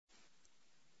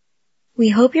We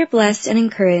hope you're blessed and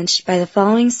encouraged by the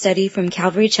following study from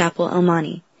Calvary Chapel, El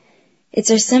Monte.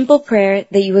 It's our simple prayer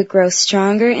that you would grow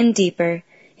stronger and deeper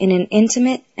in an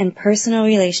intimate and personal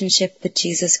relationship with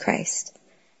Jesus Christ.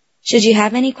 Should you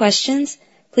have any questions,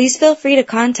 please feel free to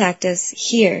contact us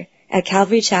here at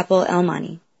Calvary Chapel, El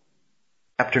Monte.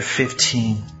 Chapter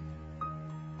 15.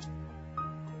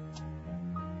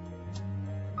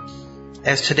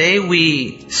 As today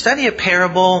we study a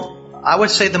parable, I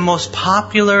would say the most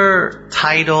popular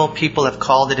title people have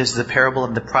called it is the parable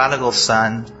of the prodigal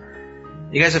son.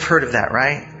 You guys have heard of that,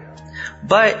 right?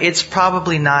 But it's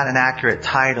probably not an accurate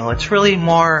title. It's really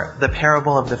more the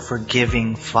parable of the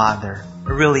forgiving father.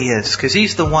 It really is, because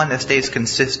he's the one that stays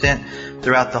consistent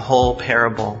throughout the whole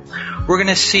parable. We're going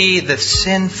to see the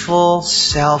sinful,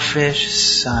 selfish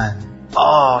son.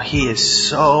 Oh, he is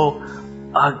so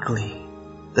ugly.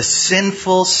 The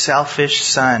sinful, selfish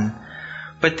son.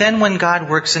 But then when God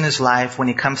works in his life, when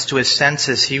he comes to his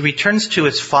senses, he returns to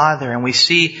his father, and we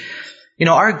see,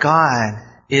 our God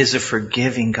is a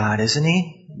forgiving God, isn't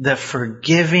he? The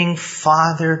forgiving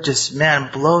father just,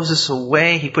 blows us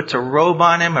away. He puts a robe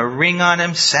on him, a ring on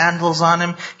him, sandals on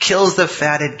him, kills the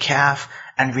fatted calf,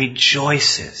 and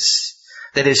rejoices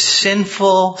that his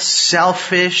sinful,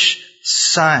 selfish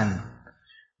son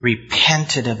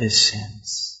repented of his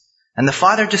sins. And the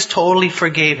father just totally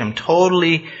forgave him,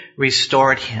 totally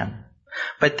restored him.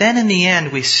 But then in the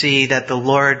end, we see that the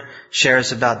Lord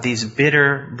shares about these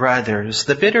bitter brothers.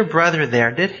 The bitter brother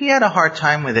there, he had a hard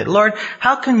time with it. Lord,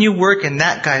 how can you work in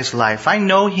that guy's life? I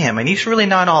know him, and he's really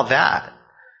not all that.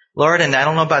 Lord, and I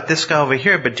don't know about this guy over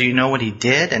here, but do you know what he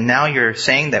did? And now you're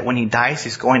saying that when he dies,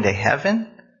 he's going to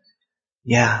heaven?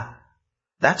 Yeah,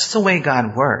 that's the way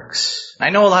God works. I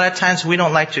know a lot of times we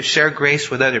don't like to share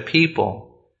grace with other people.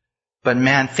 But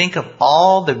think of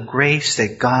all the grace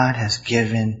that God has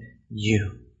given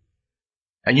you.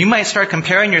 And you might start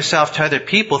comparing yourself to other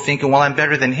people thinking, well, I'm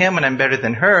better than him and I'm better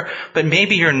than her. But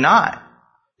maybe you're not.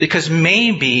 Because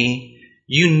maybe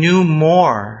you knew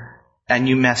more and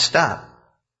you messed up.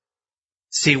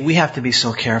 See, we have to be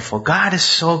so careful. God is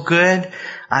so good.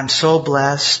 I'm so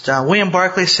blessed. William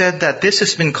Barclay said that this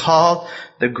has been called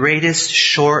the greatest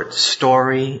short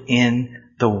story in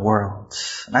the world.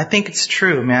 And I think it's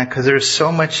true, because there's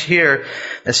so much here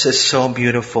that's just so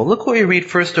beautiful. Look what we read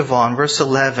first of all in verse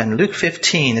 11, Luke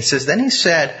 15. It says, Then he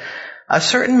said, a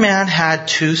certain man had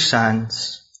 2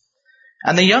 sons.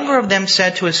 And the younger of them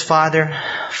said to his father,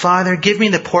 Father, give me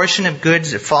the portion of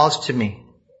goods that falls to me.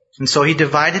 And so he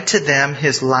divided to them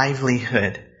his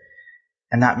livelihood.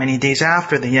 And not many days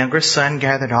after, the younger son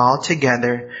gathered all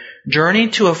together,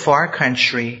 journeyed to a far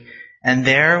country, and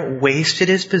there wasted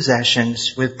his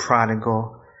possessions with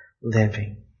prodigal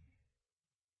living.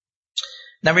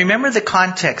 Now remember the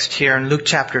context here in Luke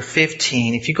chapter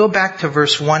 15. If you go back to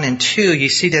verse 1 and 2, you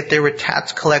see that there were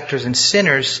tax collectors and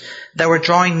sinners that were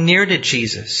drawing near to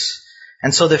Jesus.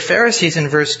 And so the Pharisees in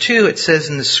verse 2, it says,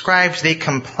 and the scribes, they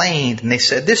complained, and they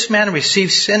said, this man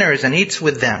receives sinners and eats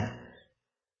with them.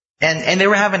 And they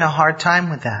were having a hard time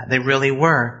with that. They really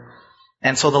were.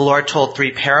 And so the Lord told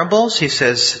 3 parables. He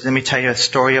says, let me tell you a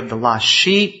story of the lost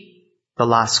sheep, the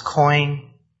lost coin,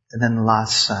 and then the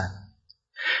lost son.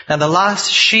 Now the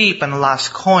lost sheep and the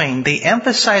lost coin, they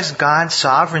emphasize God's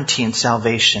sovereignty and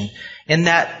salvation in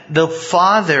that the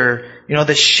Father,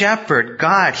 the shepherd,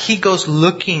 God, he goes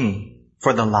looking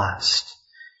for the lost.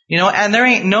 And there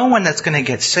ain't no one that's going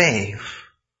to get saved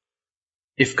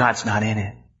if God's not in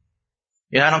it.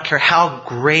 I don't care how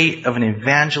great of an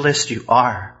evangelist you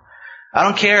are. I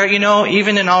don't care,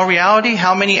 even in all reality,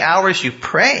 how many hours you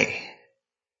pray.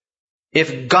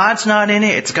 If God's not in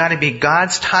it, it's got to be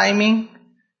God's timing,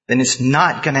 then it's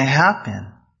not going to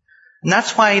happen. And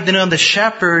that's why, the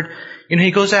shepherd,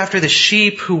 he goes after the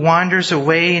sheep who wanders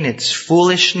away in its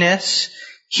foolishness.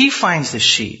 He finds the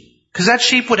sheep. Because that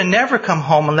sheep would have never come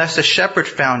home unless the shepherd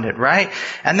found it, right?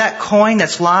 And that coin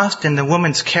that's lost in the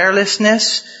woman's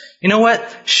carelessness, you know what?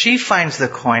 She finds the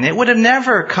coin. It would have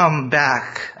never come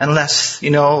back unless,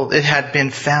 it had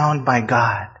been found by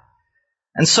God.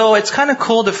 And so it's kind of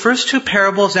cool. The first 2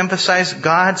 parables emphasize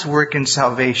God's work in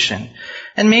salvation.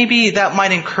 And maybe that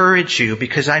might encourage you,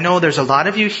 because I know there's a lot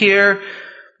of you here.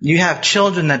 You have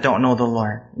children that don't know the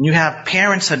Lord. You have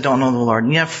parents that don't know the Lord.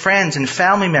 And you have friends and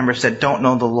family members that don't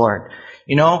know the Lord.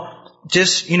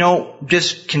 Just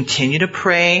continue to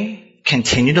pray.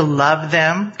 Continue to love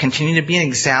them. Continue to be an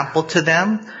example to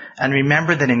them. And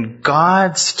remember that in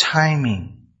God's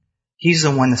timing, He's the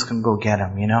one that's going to go get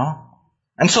them,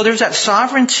 And so there's that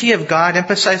sovereignty of God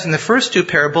emphasized in the first 2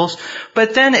 parables.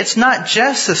 But then it's not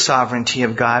just the sovereignty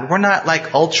of God. We're not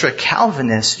like ultra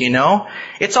Calvinists,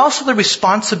 It's also the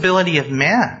responsibility of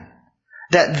man.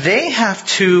 that they have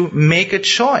to make a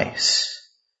choice,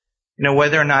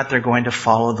 whether or not they're going to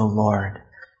follow the Lord.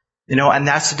 And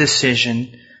that's a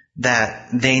decision that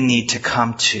they need to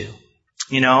come to.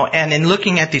 And in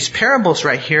looking at these parables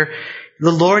right here,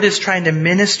 the Lord is trying to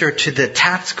minister to the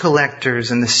tax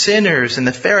collectors and the sinners and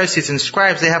the Pharisees and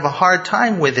scribes. They have a hard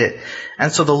time with it.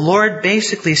 And so the Lord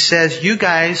basically says, you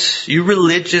guys, you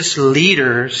religious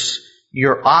leaders,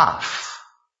 you're off.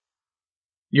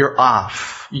 You're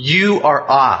off. You are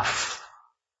off.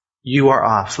 You are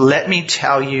off. Let me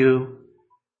tell you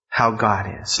how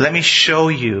God is. Let me show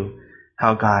you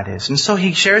how God is. And so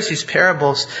he shares these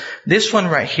parables. This one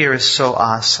right here is so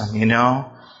awesome,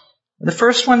 The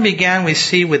first one began, we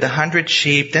see, with 100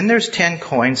 sheep. Then there's 10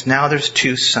 coins. Now there's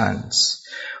 2 sons.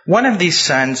 One of these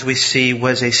sons, we see,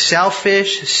 was a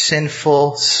selfish,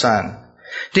 sinful son,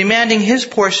 demanding his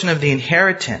portion of the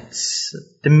inheritance,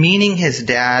 demeaning his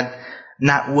dad,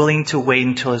 not willing to wait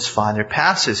until his father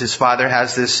passes. His father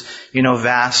has this,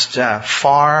 vast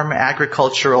farm,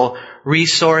 agricultural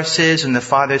resources, and the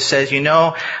father says,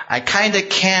 I kind of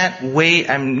can't wait.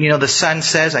 The son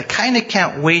says, I kind of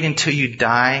can't wait until you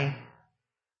die.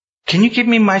 Can you give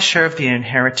me my share of the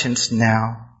inheritance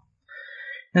now?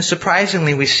 And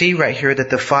surprisingly, we see right here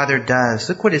that the father does.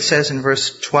 Look what it says in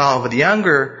verse 12. The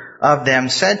younger of them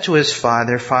said to his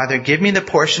father, Father, give me the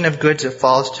portion of goods that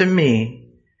falls to me.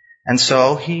 And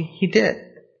so he did.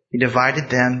 He divided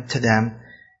to them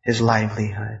his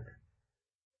livelihood.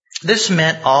 This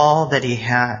meant all that he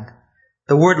had.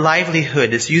 The word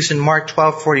livelihood is used in Mark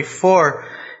 12:44,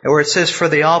 where it says, For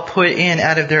they all put in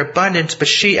out of their abundance, but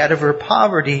she out of her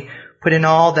poverty put in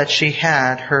all that she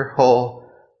had, her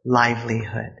whole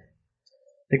livelihood.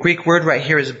 The Greek word right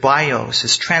here is bios.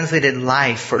 It's translated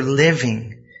life or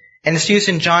living. And it's used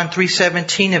in John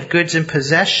 3:17 of goods and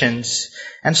possessions.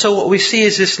 And so what we see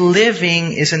is this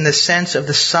living is in the sense of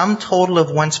the sum total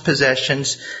of one's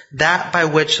possessions, that by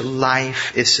which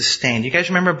life is sustained. You guys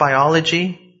remember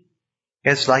biology?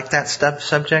 You guys like that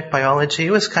subject, biology?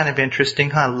 It was kind of interesting,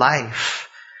 huh? Life.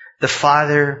 The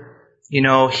Father,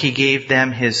 He gave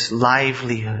them His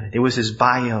livelihood. It was His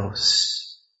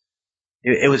bios.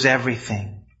 It was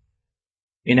everything.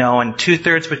 And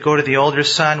 2/3 would go to the older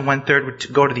son, 1/3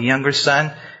 would go to the younger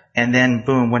son, and then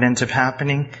boom, what ends up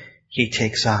happening? He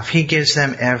takes off. He gives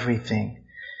them everything.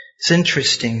 It's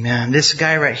interesting, man. This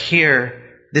guy right here,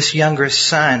 this younger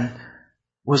son,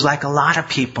 was like a lot of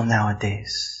people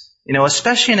nowadays.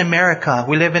 Especially in America,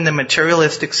 we live in the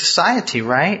materialistic society,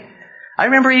 right? I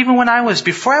remember even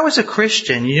before I was a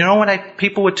Christian,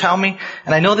 people would tell me,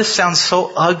 and I know this sounds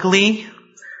so ugly,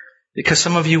 because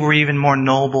some of you were even more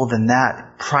noble than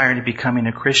that prior to becoming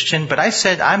a Christian. But I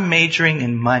said, I'm majoring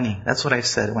in money. That's what I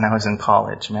said when I was in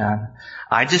college, man.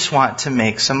 I just want to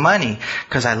make some money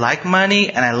because I like money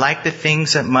and I like the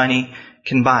things that money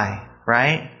can buy,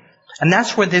 right? And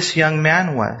that's where this young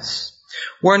man was.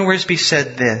 Warren Wiersbe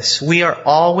said this, we are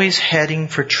always heading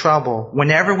for trouble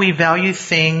whenever we value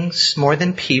things more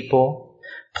than people,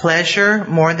 pleasure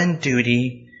more than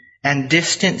duty, and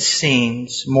distant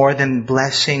scenes more than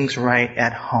blessings right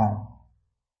at home.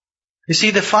 You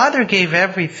see, the father gave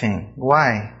everything.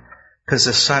 Why? Because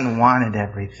the son wanted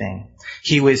everything.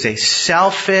 He was a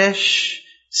selfish,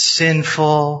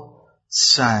 sinful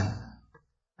son.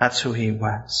 That's who he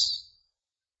was.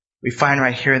 We find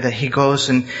right here that he goes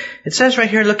and it says right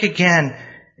here, look again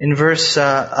in verse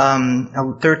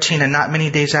 13, and not many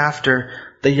days after,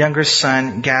 the younger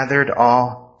son gathered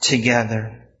all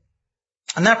together.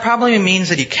 And that probably means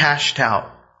that he cashed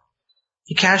out.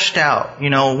 He cashed out.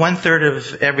 1/3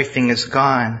 of everything is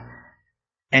gone.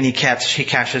 And he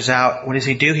cashes out. What does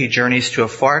he do? He journeys to a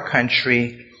far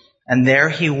country, and there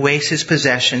he wastes his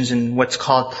possessions in what's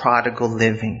called prodigal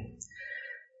living.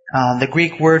 The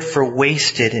Greek word for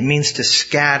wasted, it means to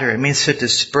scatter. It means to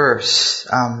disperse.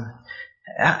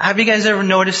 Have you guys ever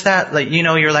noticed that?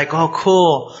 You're like, oh,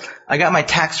 cool. I got my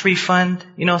tax refund,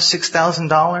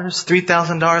 $6,000,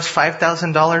 $3,000,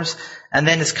 $5,000, and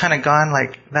then it's kind of gone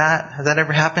like that. Has that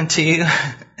ever happened to you?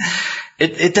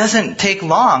 It doesn't take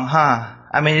long, huh?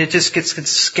 It just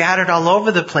gets scattered all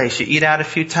over the place. You eat out a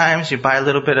few times, you buy a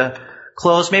little bit of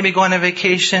clothes, maybe go on a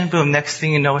vacation, boom, next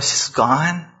thing you know, it's just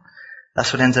gone.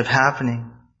 That's what ends up happening.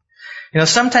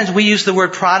 Sometimes we use the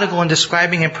word prodigal in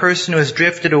describing a person who has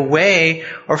drifted away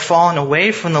or fallen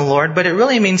away from the Lord, but it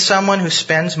really means someone who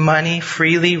spends money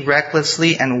freely,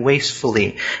 recklessly, and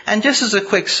wastefully. And just as a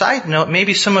quick side note,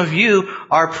 maybe some of you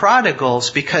are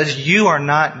prodigals because you are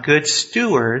not good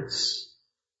stewards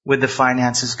with the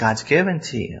finances God's given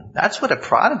to you. That's what a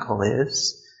prodigal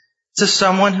is. It's just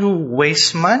someone who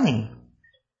wastes money.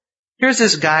 Here's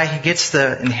this guy, he gets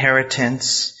the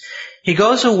inheritance. He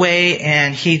goes away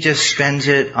and he just spends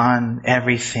it on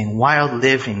everything. Wild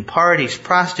living, parties,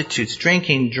 prostitutes,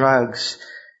 drinking, drugs,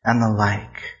 and the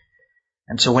like.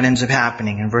 And so what ends up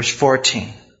happening in verse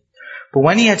 14? But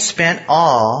when he had spent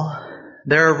all,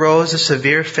 there arose a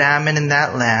severe famine in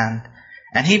that land,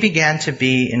 and he began to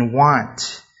be in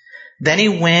want. Then he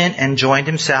went and joined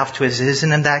himself to a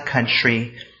citizen of that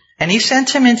country, and he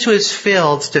sent him into his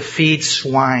fields to feed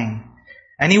swine.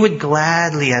 And he would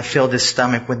gladly have filled his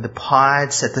stomach with the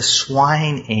pods that the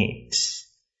swine ate,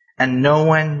 and no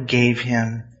one gave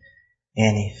him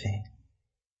anything.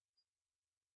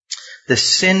 The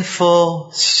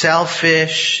sinful,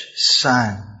 selfish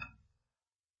son,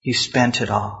 he spent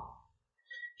it all.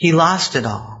 He lost it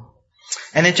all.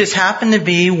 And it just happened to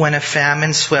be when a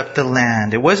famine swept the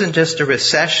land. It wasn't just a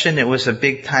recession, it was a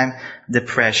big-time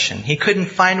depression. He couldn't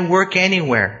find work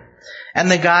anywhere. And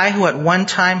the guy who at one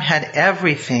time had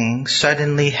everything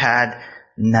suddenly had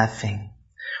nothing.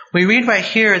 We read right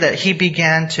here that he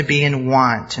began to be in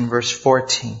want in verse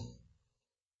 14.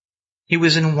 He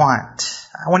was in want.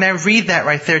 When I read that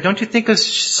right there, don't you think of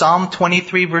Psalm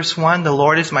 23 verse 1? The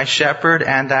Lord is my shepherd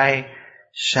and I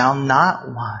shall not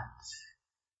want.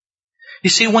 You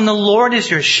see, when the Lord is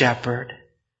your shepherd,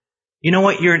 you know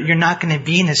what? You're not going to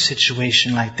be in a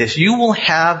situation like this. You will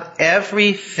have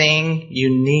everything you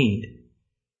need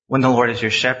when the Lord is your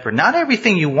shepherd. Not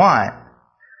everything you want.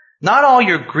 Not all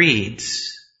your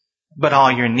greeds, but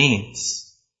all your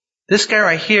needs. This guy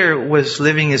right here was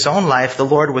living his own life. The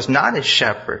Lord was not his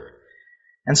shepherd.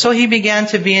 And so he began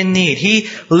to be in need. He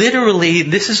literally,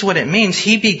 this is what it means,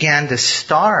 he began to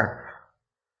starve.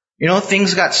 You know,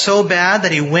 things got so bad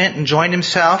that he went and joined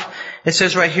himself. It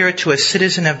says right here, to a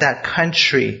citizen of that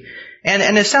country.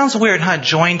 And it sounds weird, huh?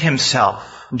 Joined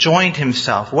himself. Joined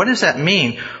himself. What does that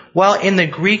mean? Well, in the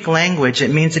Greek language, it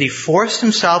means that he forced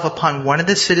himself upon one of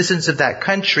the citizens of that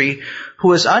country who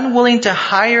was unwilling to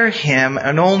hire him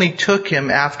and only took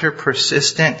him after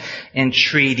persistent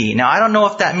entreaty. Now, I don't know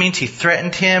if that means he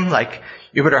threatened him, like,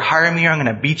 you better hire me or I'm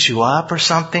going to beat you up or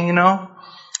something, you know?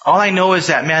 All I know is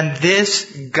that, man,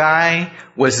 this guy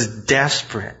was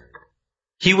desperate.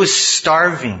 He was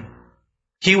starving.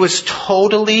 He was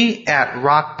totally at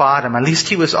rock bottom. At least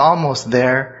he was almost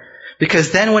there.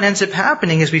 Because then what ends up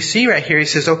happening is we see right here, he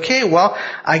says, okay, well,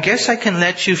 I guess I can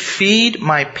let you feed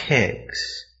my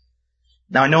pigs.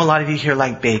 Now, I know a lot of you here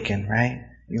like bacon, right?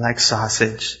 You like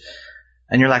sausage.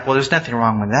 And you're like, well, there's nothing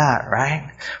wrong with that,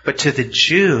 right? But to the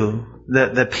Jew,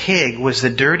 the pig was the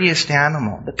dirtiest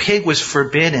animal. The pig was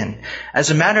forbidden. As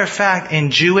a matter of fact,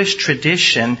 in Jewish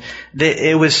tradition,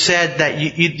 it was said that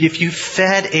if you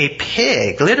fed a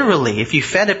pig, literally, if you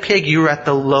fed a pig, you were at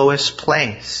the lowest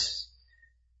place.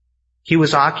 He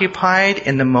was occupied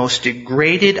in the most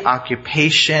degraded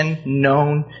occupation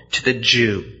known to the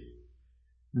Jew.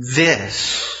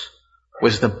 This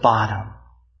was the bottom.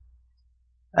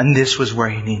 And this was where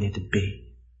he needed to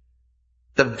be.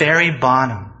 The very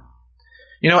bottom.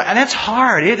 You know, and it's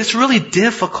hard. It's really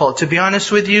difficult, to be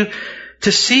honest with you,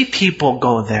 to see people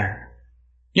go there.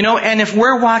 You know, and if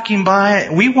we're walking by,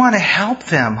 we want to help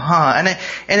them, huh?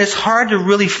 And it's hard to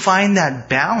really find that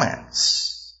balance.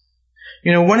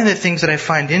 You know, one of the things that I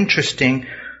find interesting,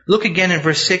 look again in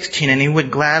verse 16, and he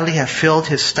would gladly have filled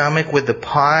his stomach with the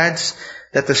pods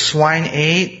that the swine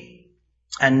ate,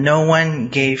 and no one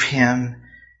gave him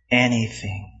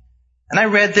anything. And I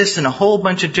read this in a whole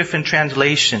bunch of different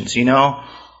translations, you know,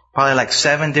 probably like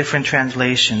 7 different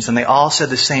translations, and they all said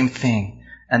the same thing.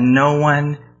 And no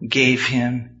one gave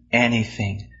him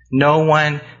anything. No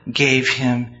one gave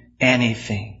him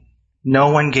anything.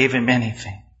 No one gave him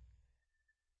anything.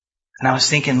 And I was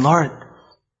thinking, Lord,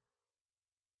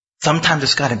 sometimes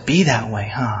it's got to be that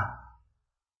way, huh?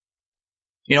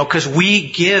 You know, because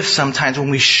we give sometimes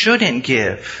when we shouldn't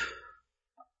give.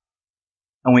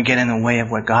 And we get in the way of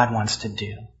what God wants to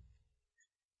do.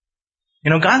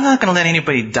 You know, God's not going to let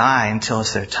anybody die until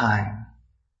it's their time.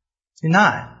 He's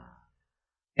not.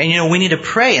 And you know, we need to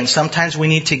pray, and sometimes we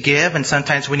need to give, and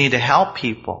sometimes we need to help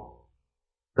people.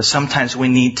 But sometimes we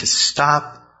need to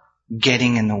stop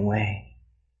getting in the way.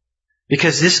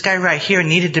 Because this guy right here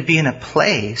needed to be in a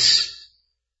place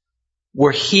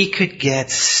where he could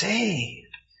get saved.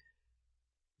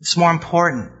 It's more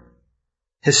important.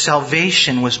 His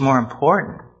salvation was more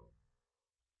important.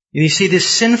 You see, this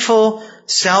sinful,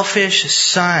 selfish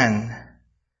son,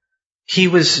 he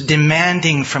was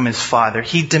demanding from his father.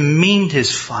 He demeaned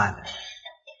his father.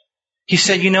 He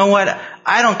said, you know what?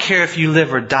 I don't care if you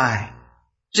live or die.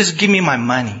 Just give me my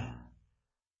money.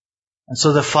 And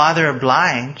so the father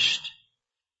obliged.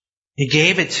 He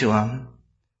gave it to him.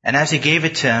 And as he gave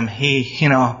it to him, he,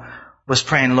 was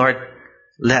praying, Lord,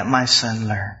 let my son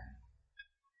learn.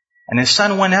 And his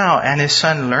son went out and his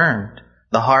son learned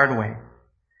the hard way.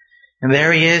 And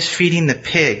there he is feeding the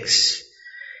pigs.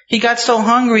 He got so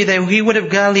hungry that he would have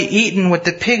gladly eaten what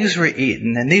the pigs were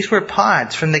eating. And these were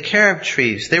pods from the carob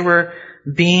trees. They were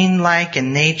bean-like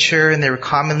in nature, and they were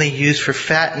commonly used for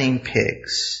fattening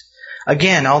pigs.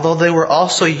 Again, although they were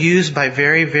also used by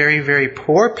very, very, very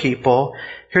poor people,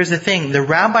 here's the thing. The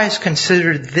rabbis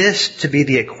considered this to be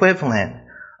the equivalent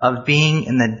of being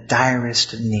in the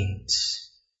direst of needs.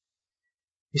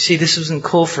 You see, this wasn't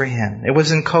cool for him. It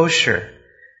wasn't kosher.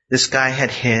 This guy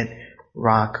had hit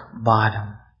rock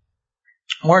bottom.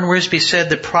 Warren Wiersbe said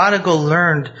the prodigal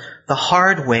learned the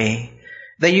hard way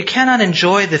that you cannot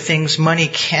enjoy the things money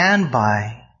can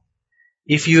buy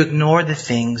if you ignore the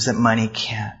things that money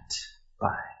can't buy.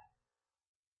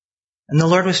 And the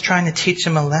Lord was trying to teach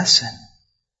him a lesson.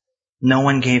 No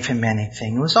one gave him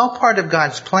anything. It was all part of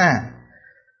God's plan.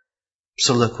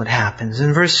 So look what happens.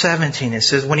 In verse 17 it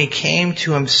says, when he came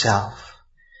to himself,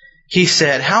 he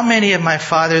said, how many of my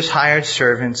father's hired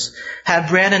servants have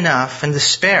bread enough and to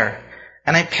spare,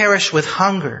 and I perish with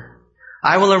hunger?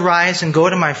 I will arise and go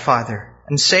to my father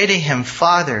and say to him,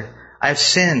 Father, I have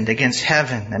sinned against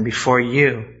heaven and before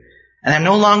you, and I am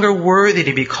no longer worthy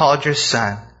to be called your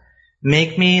son.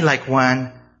 Make me like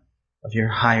one of your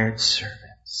hired servants.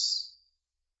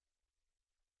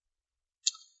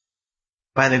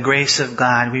 By the grace of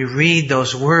God, we read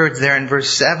those words there in verse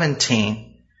 17,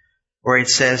 where it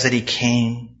says that he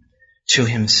came to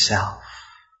himself.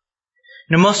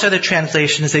 You know, most other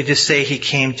translations, they just say he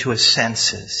came to his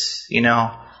senses,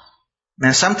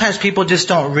 And sometimes people just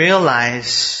don't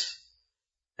realize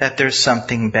that there's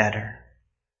something better.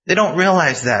 They don't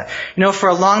realize that. For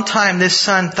a long time, this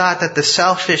son thought that the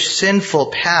selfish,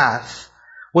 sinful path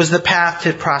was the path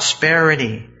to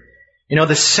prosperity.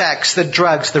 The sex, the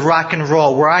drugs, the rock and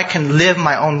roll, where I can live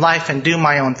my own life and do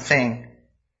my own thing.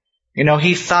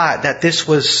 He thought that this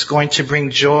was going to bring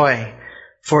joy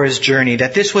for his journey,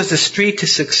 that this was the street to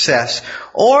success.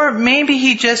 Or maybe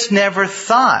he just never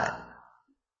thought.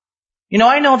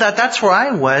 I know that that's where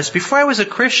I was. Before I was a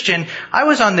Christian, I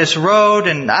was on this road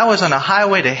and I was on a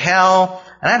highway to hell.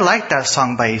 And I liked that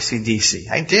song by AC/DC.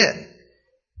 I did.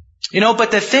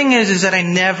 But the thing is that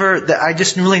I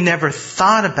just really never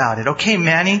thought about it. Okay,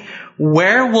 Manny,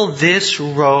 where will this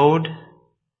road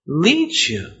lead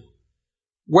you?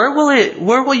 Where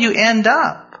will you end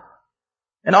up?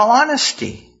 In all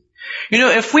honesty.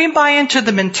 If we buy into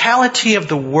the mentality of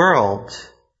the world,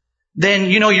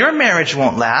 then, your marriage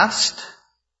won't last.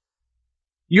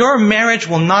 Your marriage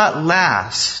will not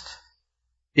last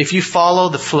if you follow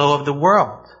the flow of the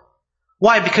world.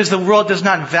 Why? Because the world does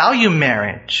not value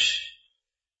marriage.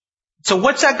 So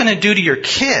what's that going to do to your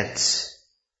kids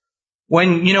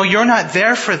when, you're not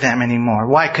there for them anymore?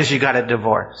 Why? Because you got a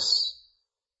divorce.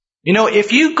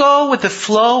 If you go with the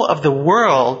flow of the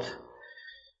world,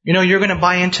 you're going to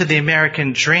buy into the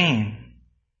American dream.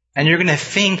 And you're going to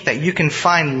think that you can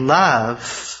find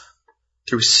love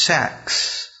through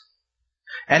sex.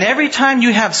 And every time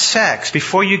you have sex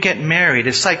before you get married,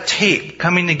 it's like tape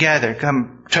coming together,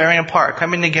 tearing apart,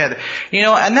 coming together.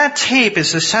 And that tape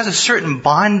has a certain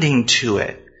bonding to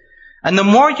it. And the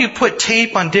more you put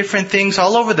tape on different things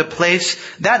all over the place,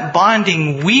 that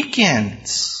bonding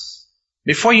weakens.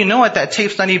 Before you know it, that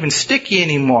tape's not even sticky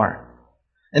anymore.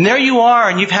 And there you are,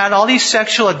 and you've had all these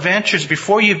sexual adventures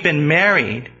before you've been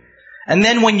married. And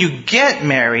then when you get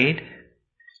married,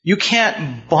 you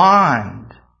can't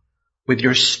bond with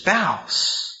your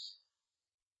spouse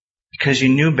because you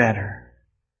knew better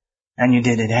and you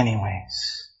did it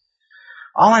anyways.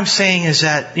 All I'm saying is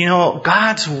that,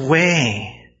 God's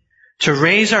way to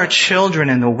raise our children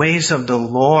in the ways of the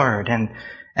Lord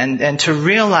and to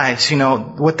realize,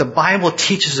 what the Bible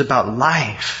teaches about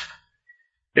life,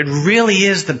 it really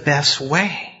is the best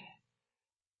way.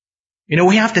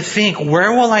 We have to think,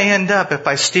 where will I end up if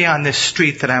I stay on this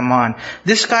street that I'm on?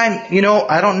 This guy,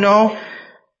 I don't know.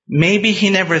 Maybe he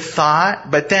never thought,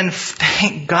 but then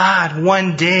thank God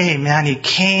one day, man, he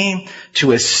came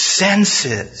to his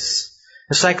senses.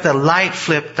 It's like the light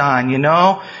flipped on,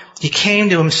 He came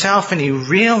to himself and he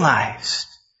realized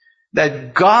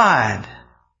that God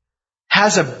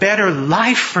has a better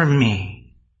life for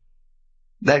me.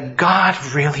 That God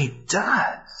really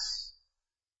does.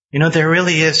 There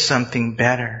really is something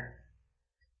better.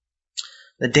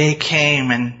 The day came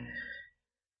and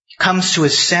he comes to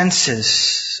his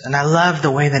senses, and I love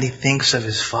the way that he thinks of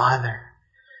his father.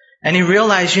 And he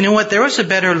realized, there was a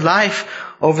better life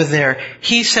over there.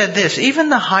 He said this, even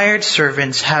the hired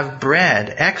servants have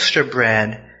bread, extra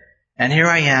bread, and here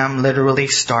I am literally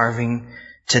starving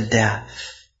to death.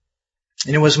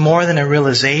 And it was more than a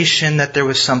realization that there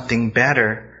was something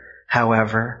better.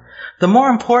 however, the more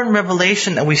important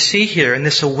revelation that we see here in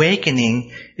this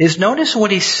awakening is notice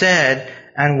what he said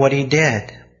and what he did.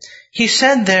 He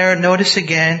said there, notice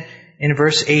again in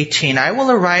verse 18, I will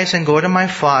arise and go to my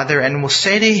father and will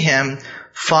say to him,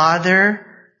 Father,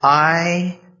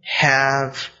 I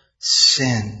have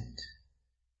sinned.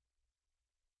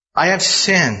 I have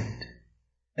sinned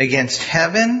against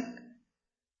heaven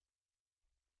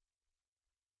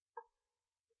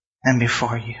and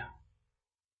before you.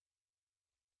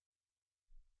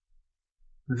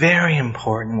 Very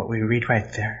important what we read right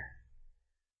there.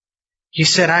 He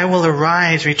said, I will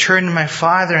arise, return to my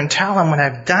father, and tell him what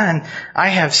I've done. I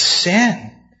have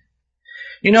sinned.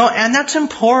 And that's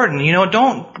important.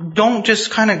 Don't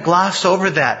just kind of gloss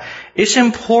over that. It's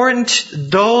important.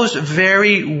 Those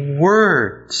very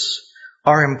words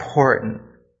are important.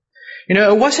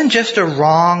 It wasn't just a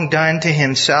wrong done to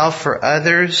himself or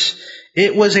others.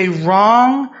 It was a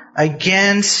wrong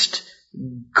against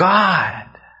God.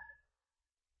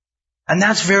 And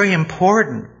that's very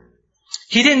important.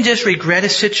 He didn't just regret a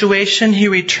situation. He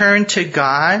returned to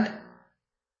God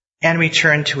and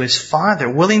returned to his Father,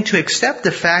 willing to accept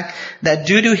the fact that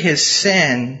due to his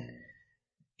sin,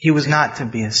 he was not to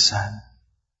be a son.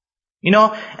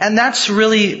 And that's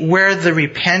really where the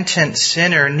repentant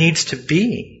sinner needs to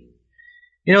be.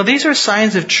 These are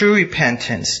signs of true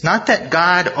repentance. Not that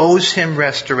God owes him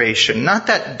restoration. Not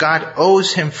that God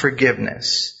owes him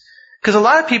forgiveness. Because a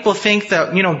lot of people think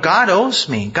that, God owes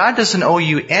me. God doesn't owe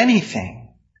you anything.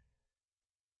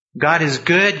 God is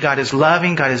good, God is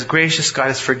loving, God is gracious, God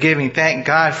is forgiving. Thank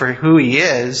God for who He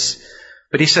is.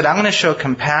 But He said, I'm going to show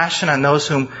compassion on those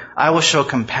whom I will show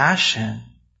compassion.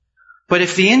 But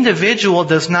if the individual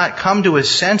does not come to his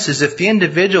senses, if the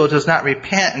individual does not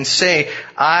repent and say,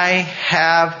 I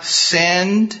have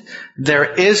sinned,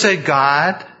 there is a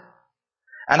God,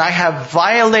 and I have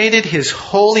violated His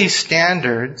holy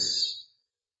standards,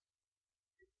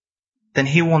 then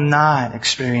he will not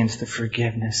experience the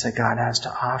forgiveness that God has to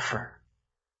offer.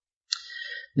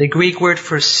 The Greek word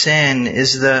for sin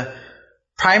is the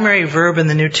primary verb in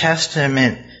the New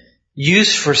Testament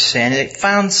used for sin. It's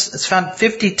found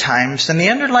 50 times, and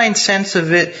the underlying sense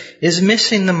of it is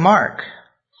missing the mark.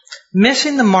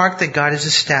 Missing the mark that God has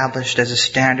established as a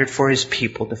standard for His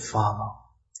people to follow.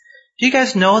 Do you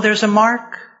guys know there's a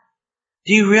mark?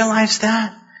 Do you realize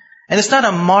that? And it's not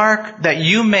a mark that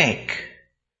you make.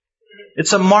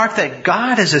 It's a mark that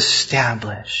God has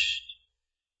established.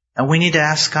 And we need to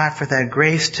ask God for that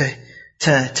grace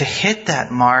to hit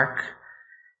that mark.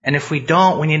 And if we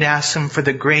don't, we need to ask Him for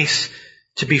the grace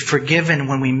to be forgiven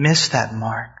when we miss that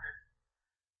mark.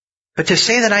 But to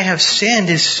say that I have sinned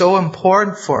is so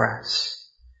important for us.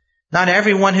 Not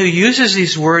everyone who uses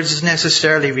these words is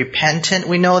necessarily repentant.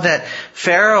 We know that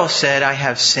Pharaoh said, I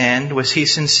have sinned. Was he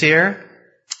sincere?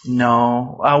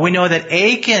 No. We know that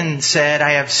Achan said,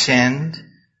 I have sinned.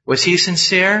 Was he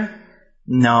sincere?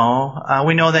 No.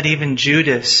 We know that even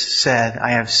Judas said,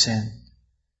 I have sinned.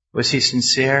 Was he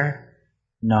sincere?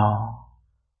 No.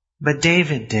 But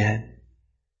David did.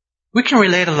 We can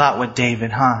relate a lot with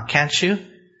David, can't you?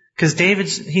 Because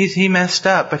he messed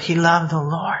up, but he loved the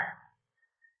Lord.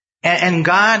 And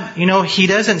God, He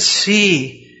doesn't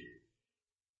see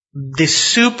the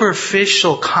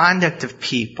superficial conduct of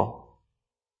people.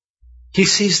 He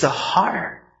sees the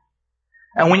heart.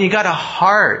 And when you got a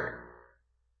heart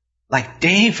like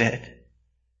David,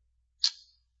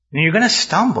 you're going to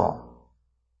stumble.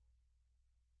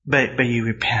 But you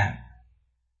repent.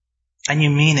 And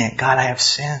you mean it. God, I have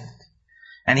sinned.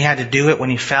 And He had to do it when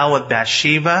he fell with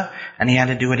Bathsheba, and He had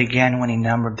to do it again when He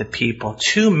numbered the people.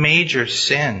 2 major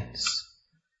sins.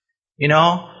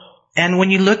 And when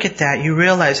you look at that, you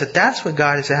realize that that's what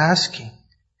God is asking.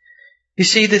 You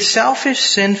see, the selfish,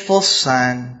 sinful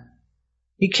son,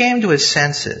 he came to his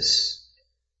senses.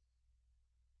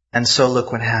 And so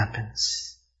look what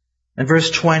happens. In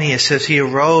verse 20 it says, he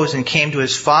arose and came to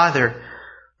his father.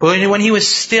 But when he was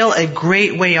still a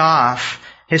great way off,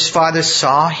 his father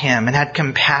saw him and had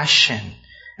compassion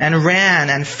and ran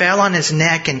and fell on his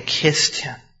neck and kissed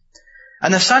him.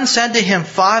 And the son said to him,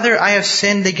 Father, I have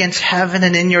sinned against heaven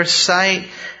and in your sight,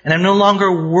 and am no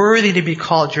longer worthy to be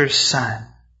called your son.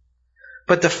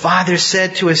 But the father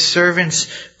said to his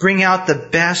servants, bring out the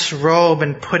best robe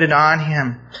and put it on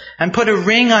him, and put a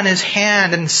ring on his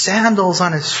hand and sandals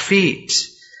on his feet.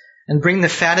 And bring the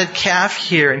fatted calf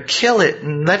here and kill it,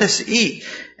 and let us eat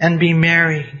and be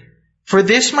merry. For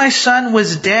this my son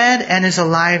was dead and is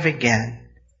alive again.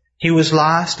 He was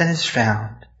lost and is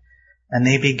found. And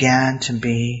they began to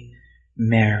be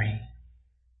merry.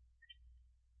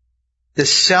 The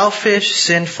selfish,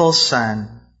 sinful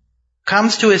son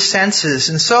comes to his senses,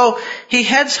 and so he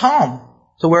heads home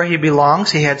to where he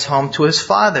belongs. He heads home to his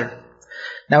father.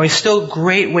 Now he's still a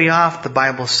great way off, the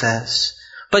Bible says,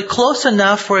 but close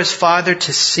enough for his father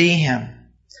to see him.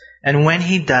 And when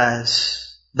he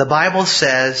does, the Bible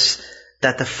says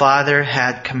that the father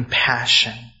had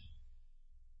compassion.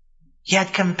 He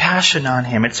had compassion on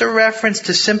him. It's a reference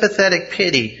to sympathetic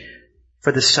pity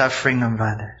for the suffering of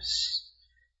others.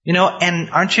 You know, and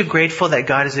aren't you grateful that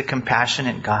God is a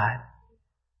compassionate God?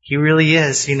 He really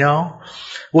is, you know.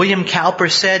 William Cowper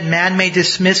said, man may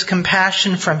dismiss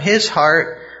compassion from his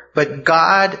heart, but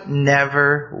God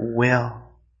never will.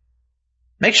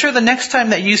 Make sure the next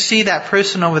time that you see that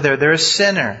person over there, they're a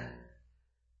sinner,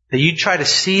 that you try to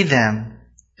see them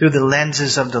through the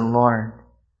lenses of the Lord.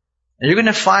 And you're going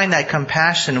to find that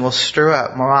compassion will stir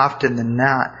up more often than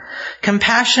not.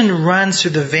 Compassion runs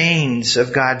through the veins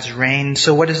of God's reign.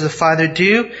 So what does the Father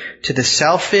do to the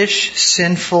selfish,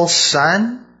 sinful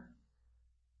Son?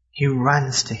 He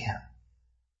runs to him.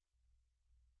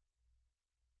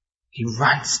 He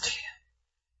runs to him.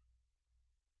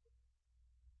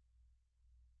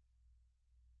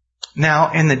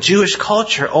 Now, in the Jewish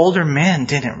culture, older men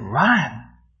didn't run.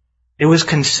 It was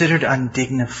considered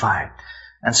undignified.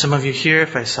 And some of you here,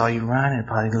 if I saw you run, it'd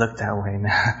probably look that way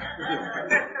now.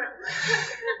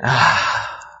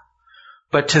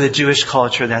 But to the Jewish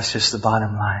culture, that's just the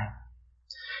bottom line.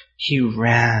 He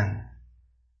ran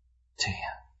to him.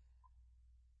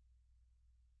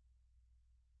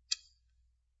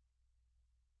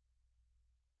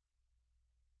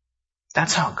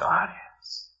 That's how God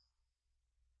is.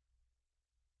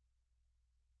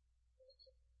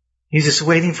 He's just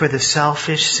waiting for the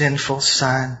selfish, sinful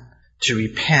Son to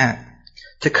repent,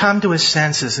 to come to his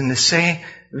senses and to say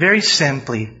very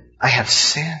simply, I have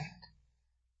sinned.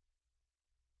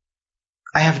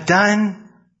 I have done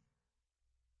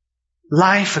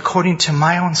life according to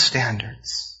my own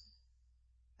standards.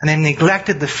 And I've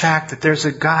neglected the fact that there's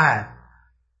a God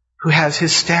who has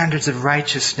his standards of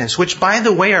righteousness, which, by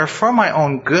the way, are for my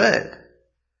own good.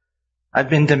 I've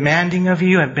been demanding of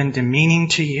you. I've been demeaning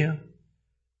to you.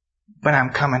 But I'm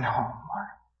coming home.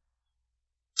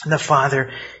 And the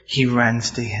Father, he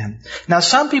runs to him. Now,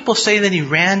 some people say that he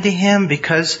ran to him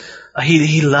because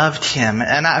he loved him.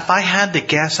 And if I had to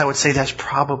guess, I would say that's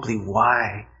probably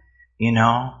why, you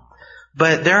know.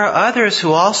 But there are others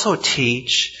who also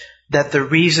teach that the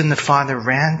reason the Father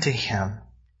ran to him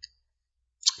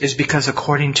is because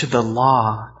according to the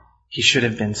law, he should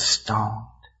have been stoned.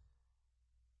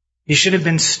 He should have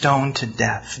been stoned to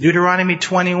death. Deuteronomy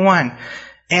 21.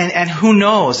 And who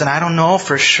knows, and I don't know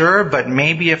for sure, but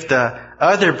maybe if the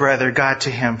other brother got to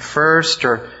him first,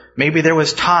 or maybe there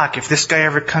was talk, if this guy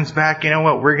ever comes back, you know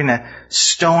what, we're going to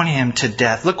stone him to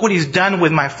death. Look what he's done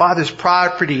with my father's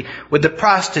property, with the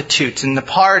prostitutes and the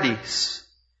parties.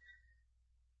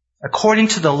 According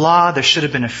to the law, there should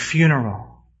have been a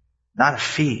funeral, not a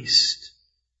feast.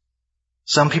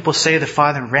 Some people say the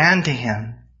Father ran to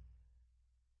him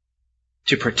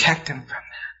to protect him from that.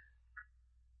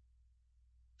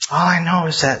 All I know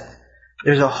is that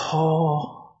there's a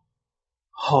whole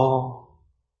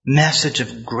message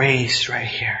of grace right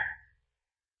here.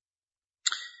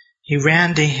 He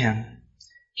ran to him.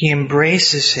 He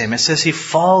embraces him. It says he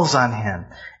falls on him.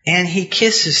 And he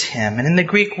kisses him. And in the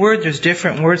Greek word, there's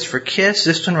different words for kiss.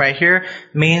 This one right here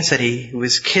means that he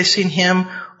was kissing him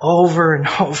over and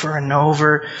over and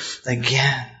over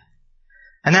again.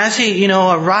 And as he,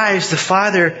 arrives, the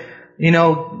Father,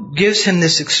 gives him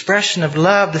this expression of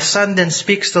love. The Son then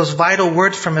speaks those vital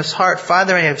words from his heart.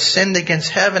 Father, I have sinned against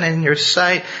heaven and in your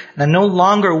sight, and I'm no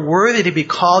longer worthy to be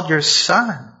called your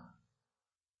son.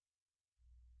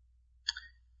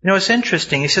 It's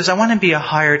interesting. He says, I want to be a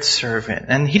hired servant.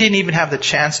 And he didn't even have the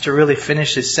chance to really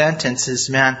finish his sentences,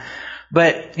 man.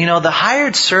 But, the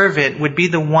hired servant would be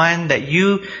the one that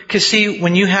cause see,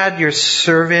 when you had your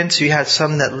servants, you had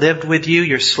some that lived with you,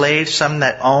 your slaves, some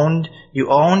that you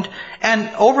owned. And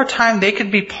over time, they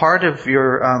could be part of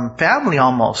your family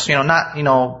almost. Not,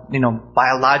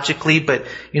 biologically, but,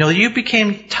 you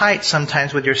became tight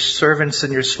sometimes with your servants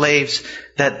and your slaves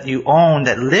that you owned,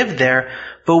 that lived there.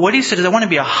 But what he said is, I want to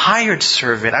be a hired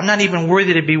servant. I'm not even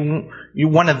worthy to be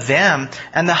one of them.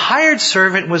 And the hired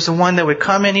servant was the one that would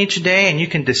come in each day, and you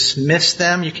can dismiss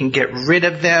them, you can get rid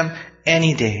of them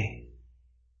any day.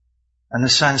 And the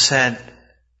Son said,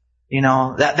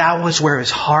 that was where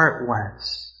his heart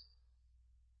was.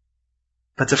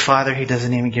 But the Father, he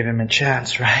doesn't even give him a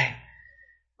chance, right?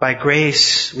 By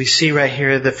grace, we see right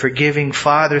here the forgiving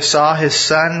Father saw his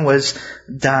Son was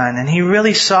done. And he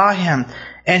really saw him.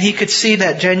 And he could see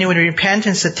that genuine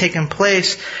repentance had taken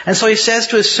place. And so he says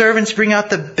to his servants, bring out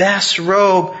the best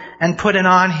robe and put it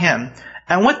on him.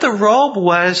 And what the robe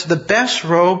was, the best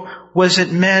robe, was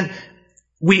it meant,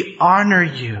 we honor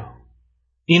you.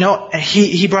 You know,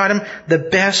 he brought him the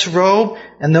best robe.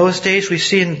 In those days, we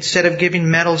see instead of giving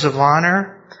medals of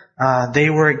honor, they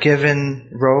were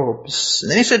given robes.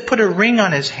 And then he said, put a ring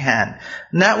on his hand.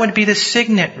 And that would be the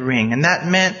signet ring. And that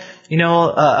meant, you know,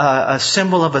 a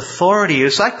symbol of authority. It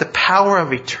was like the power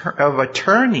of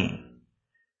attorney.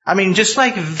 I mean, just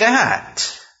like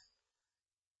that.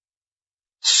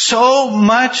 So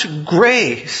much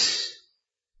grace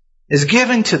is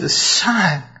given to the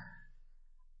Son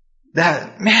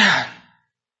that, man,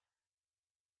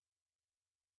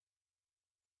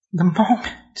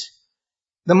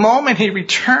 the moment he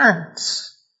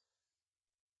returns,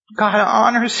 God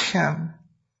honors him.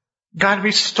 God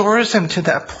restores him to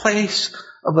that place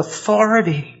of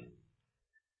authority.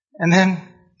 And then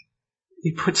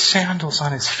he puts sandals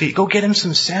on his feet. Go get him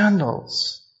some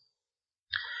sandals.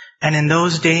 And in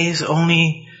those days,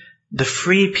 only the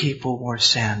free people wore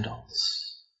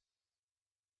sandals.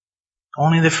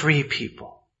 Only the free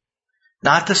people.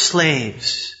 Not the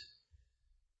slaves.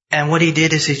 And what he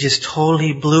did is he just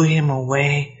totally blew him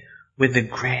away with the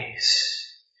grace.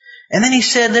 And then he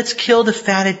said, let's kill the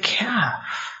fatted calf.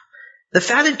 The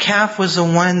fatted calf was the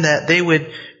one that they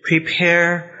would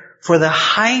prepare for the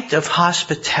height of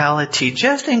hospitality,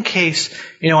 just in case,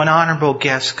 you know, an honorable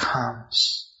guest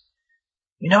comes.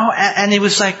 You know, and it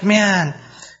was like, man,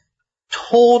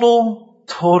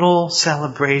 total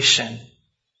celebration.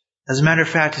 As a matter of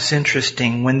fact, it's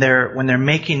interesting, when they're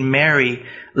making merry,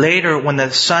 later when the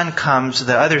son comes,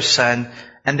 the other son,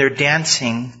 and they're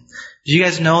dancing. Do you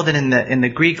guys know that in the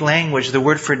Greek language, the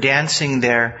word for dancing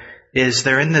there is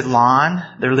they're in the lawn.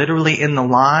 They're literally in the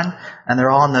lawn, and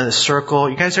they're all in the circle.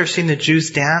 You guys ever seen the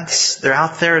Jews dance? They're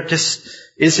out there. It's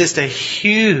just a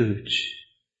huge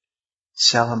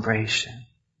celebration.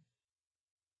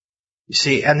 You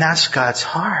see, and that's God's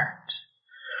heart.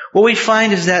 What we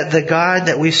find is that the God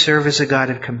that we serve is a God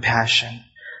of compassion,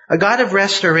 a God of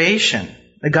restoration,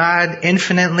 a God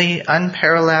infinitely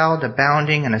unparalleled,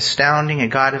 abounding, and astounding, a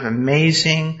God of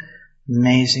amazing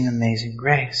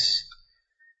grace.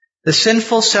 The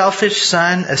sinful, selfish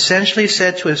son essentially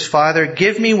said to his father,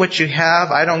 give me what you have.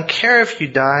 I don't care if you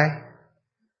die.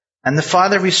 And the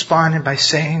father responded by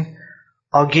saying,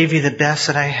 I'll give you the best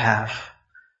that I have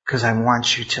because I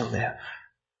want you to live.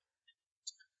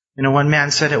 You know, one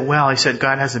man said it well. He said,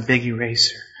 God has a big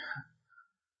eraser.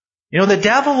 You know, the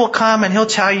devil will come and he'll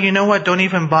tell you, you know what, don't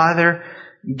even bother.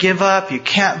 Give up. You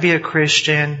can't be a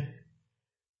Christian.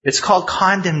 It's called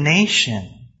condemnation.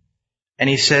 And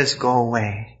he says, go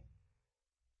away.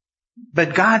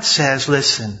 But God says,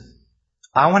 listen,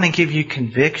 I want to give you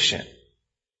conviction.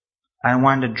 I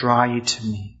want to draw you to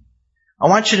me. I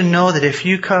want you to know that if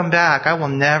you come back, I will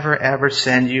never ever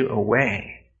send you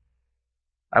away.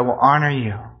 I will honor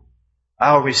you.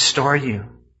 I will restore you.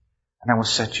 And I will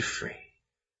set you free.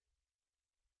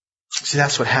 See,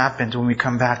 that's what happens when we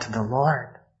come back to the Lord.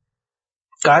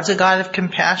 God's a God of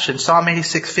compassion. Psalm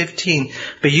 86:15.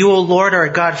 But you, O Lord, are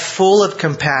a God full of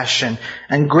compassion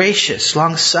and gracious,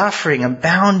 long-suffering,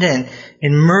 abounding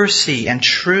in mercy and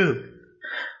truth.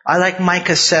 I like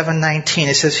Micah 7:19.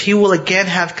 It says, He will again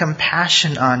have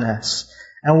compassion on us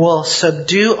and will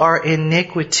subdue our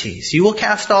iniquities. You will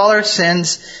cast all our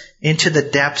sins into the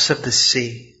depths of the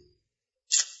sea.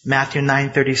 Matthew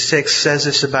 9:36 says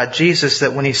this about Jesus,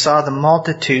 that when he saw the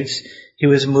multitudes, he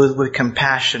was moved with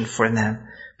compassion for them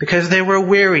because they were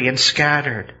weary and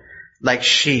scattered like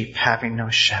sheep having no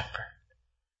shepherd.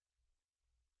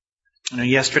 You know,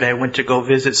 yesterday I went to go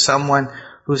visit someone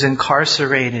who's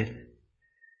incarcerated.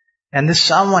 And this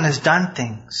someone has done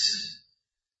things.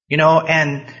 You know,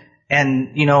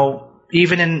 and you know,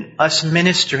 even in us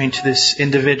ministering to this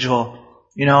individual,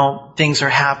 you know, things are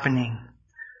happening.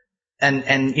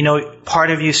 And you know, part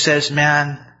of you says,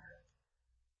 man,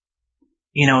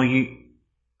 you know,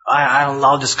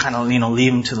 I'll just kind of, you know,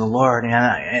 leave him to the Lord.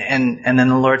 And then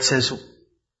the Lord says,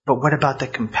 but what about the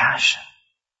compassion?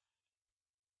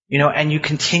 You know, and you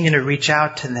continue to reach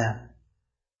out to them.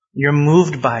 You're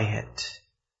moved by it.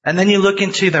 And then you look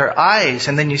into their eyes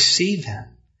and then you see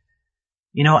them.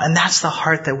 You know, and that's the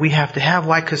heart that we have to have.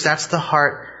 Why? Because that's the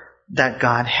heart that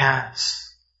God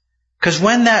has. Because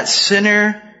when that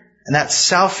sinner and that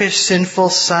selfish, sinful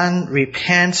son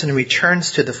repents and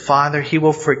returns to the Father, He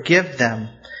will forgive them.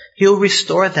 He'll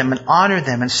restore them and honor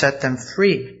them and set them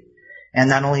free. And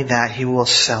not only that, He will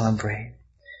celebrate.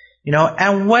 You know,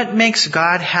 and what makes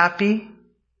God happy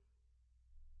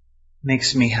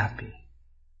makes me happy.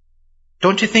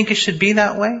 Don't you think it should be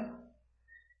that way?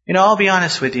 You know, I'll be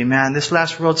honest with you, man. This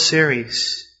last World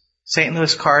Series, St.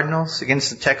 Louis Cardinals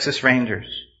against the Texas Rangers.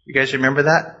 You guys remember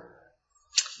that?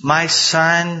 My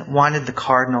son wanted the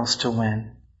Cardinals to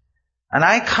win. And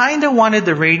I kind of wanted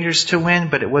the Rangers to win,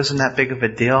 but it wasn't that big of a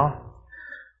deal.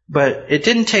 But it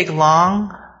didn't take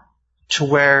long to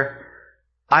where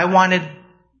I wanted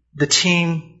the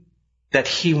team that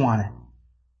he wanted.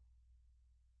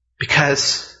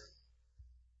 Because,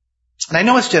 and I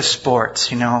know it's just sports,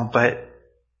 but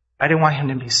I didn't want him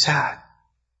to be sad.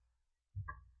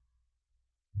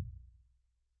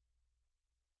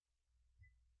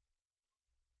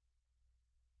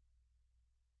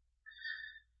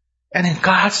 And in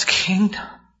God's kingdom,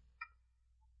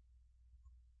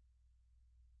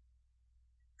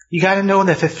 you got to know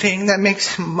that the thing that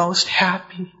makes him most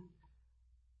happy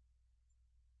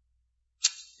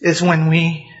is when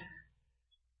we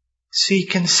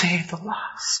seek and save the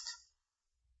lost.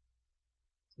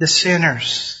 The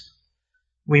sinners.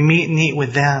 We meet and eat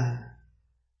with them.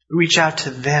 Reach out to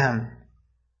them.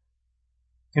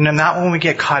 Not when we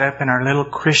get caught up in our little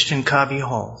Christian cubby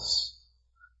holes.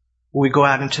 We go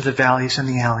out into the valleys and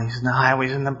the alleys and the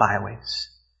highways and the byways.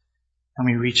 And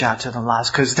we reach out to the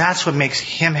lost. Because that's what makes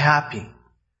him happy.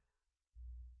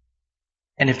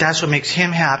 And if that's what makes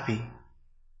him happy,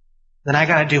 then I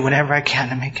got to do whatever I can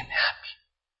to make him happy.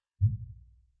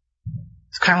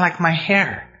 It's kind of like my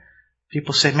hair.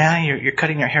 People say, man, you're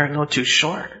cutting your hair a little too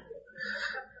short.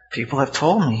 People have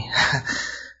told me.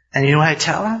 And you know what I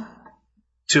tell them?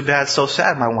 Too bad, so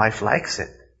sad. My wife likes it.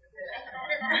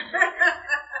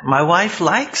 My wife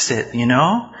likes it,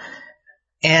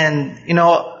 And,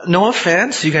 no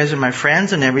offense, you guys are my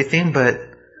friends and everything, but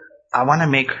I want to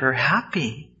make her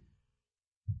happy.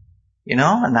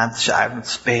 And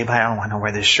that's, babe, I don't want to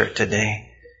wear this shirt today.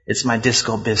 It's my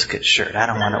Disco Biscuit shirt. I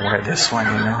don't want to wear this one,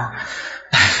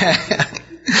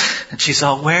 And she's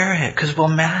all, wear it, because we'll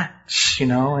match,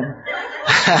 And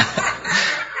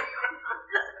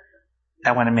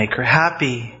I want to make her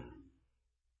happy.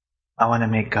 I want to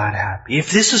make God happy. If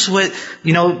this is what,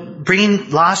 bringing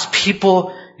lost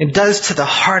people it does to the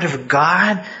heart of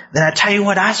God, then I tell you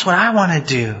what, that's what I want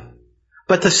to do.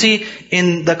 But to see,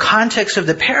 in the context of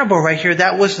the parable right here,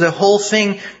 that was the whole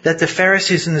thing that the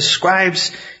Pharisees and the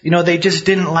scribes, they just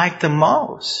didn't like the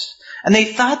most. And they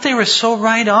thought they were so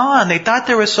right on. They thought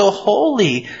they were so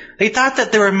holy. They thought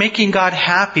that they were making God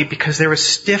happy because they were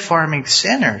stiff-arming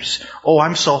sinners. Oh,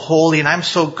 I'm so holy and I'm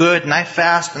so good and I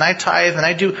fast and I tithe and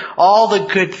I do all the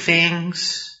good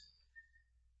things.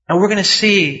 And we're going to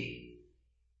see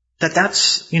that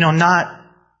that's, not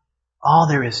all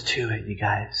there is to it, you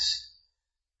guys.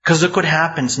 Because look what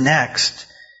happens next.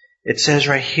 It says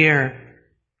right here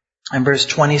in verse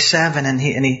 27,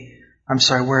 I'm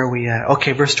sorry, where are we at?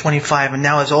 Okay, verse 25. And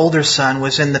now his older son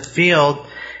was in the field,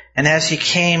 and as he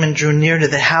came and drew near to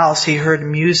the house, he heard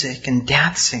music and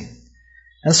dancing.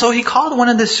 And so he called one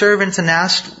of the servants and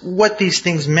asked what these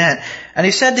things meant. And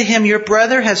he said to him, your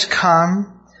brother has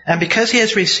come, and because he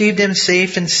has received him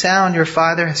safe and sound, your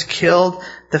father has killed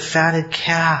the fatted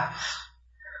calf.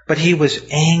 But he was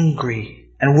angry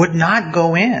and would not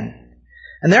go in.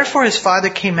 And therefore his father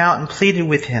came out and pleaded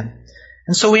with him.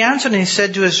 And so he answered and he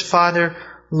said to his father,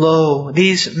 lo,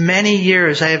 these many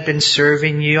years I have been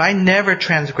serving you. I never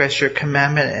transgressed your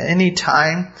commandment at any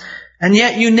time. And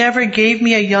yet you never gave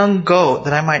me a young goat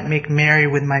that I might make merry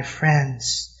with my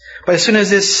friends. But as soon as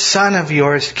this son of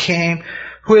yours came,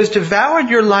 who has devoured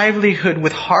your livelihood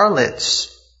with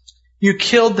harlots, you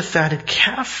killed the fatted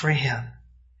calf for him.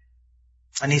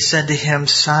 And he said to him,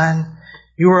 son,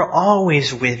 you are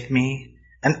always with me,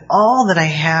 and all that I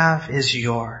have is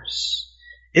yours.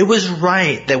 It was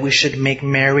right that we should make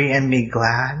merry and be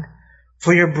glad,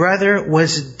 for your brother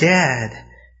was dead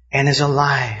and is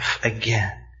alive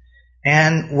again,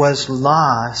 and was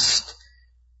lost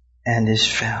and is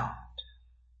found.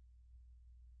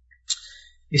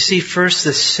 You see, first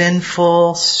the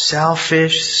sinful,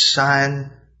 selfish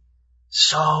son,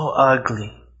 so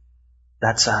ugly.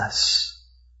 That's us.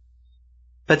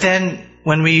 But then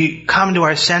when we come to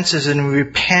our senses and we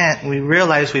repent, we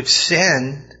realize we've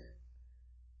sinned.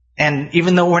 And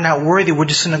even though we're not worthy, we're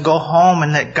just going to go home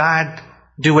and let God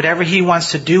do whatever He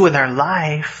wants to do with our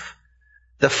life.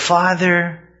 The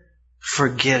Father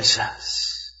forgives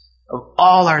us of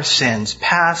all our sins,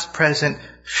 past, present,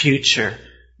 future.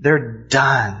 They're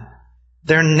done.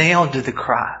 They're nailed to the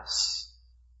cross.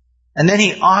 And then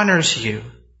He honors you.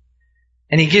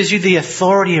 And He gives you the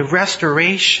authority of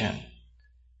restoration.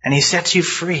 And He sets you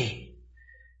free.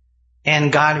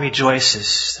 And God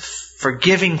rejoices. The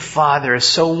forgiving Father is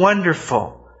so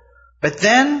wonderful. But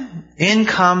then in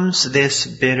comes this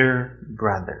bitter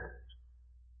brother.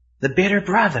 The bitter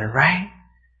brother, right?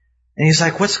 And he's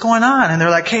like, what's going on? And they're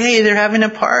like, hey, they're having a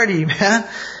party, man.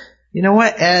 You know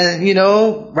what? And,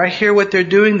 right here what they're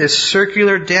doing, this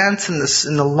circular dance in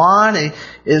the lawn,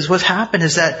 is what's happened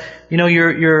is that,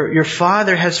 your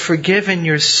father has forgiven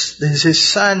his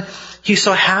son. He's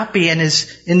so happy and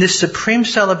is in this supreme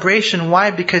celebration.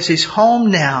 Why? Because he's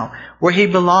home now, where he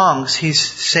belongs. He's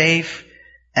safe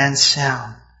and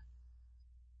sound.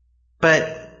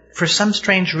 But for some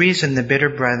strange reason, the bitter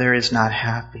brother is not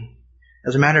happy.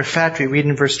 As a matter of fact, we read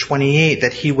in verse 28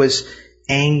 that he was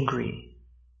angry.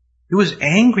 He was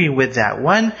angry with that.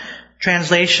 One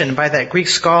translation by that Greek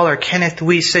scholar, Kenneth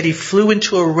Wuest, said he flew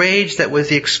into a rage that was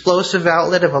the explosive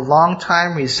outlet of a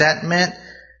long-time resentment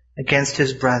against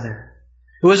his brother.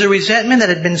 It was a resentment that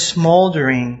had been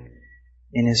smoldering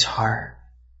in his heart.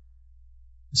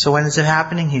 So what ends up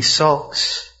happening? He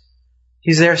sulks.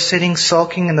 He's there sitting,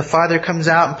 sulking, and the father comes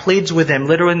out and pleads with him,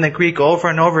 literally in the Greek, over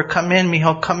and over, come in,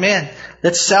 Mijo, come in.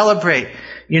 Let's celebrate.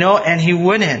 And he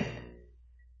wouldn't.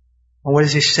 And what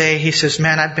does he say? He says,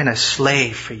 man, I've been a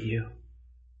slave for you.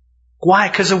 Why?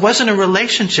 Because it wasn't a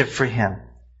relationship for him.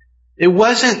 It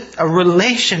wasn't a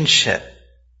relationship.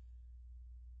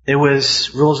 It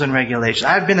was rules and regulations.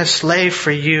 I've been a slave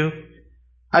for you.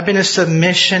 I've been a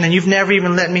submission, and you've never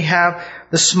even let me have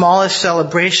the smallest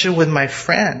celebration with my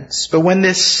friends. But when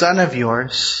this son of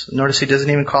yours, notice he doesn't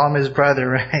even call him his brother,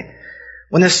 right?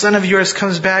 When this son of yours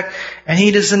comes back and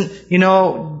he doesn't,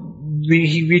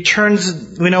 he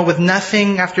returns, with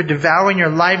nothing after devouring your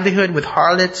livelihood with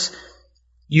harlots,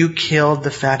 you killed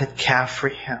the fatted calf for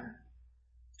him.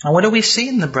 And what do we see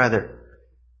in the brother?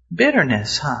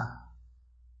 Bitterness, huh?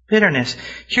 Bitterness.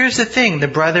 Here's the thing. The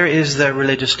brother is the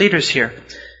religious leaders here.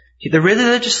 The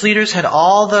religious leaders had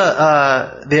all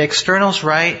the externals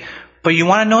right, but you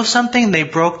want to know something? They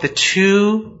broke the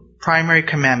two primary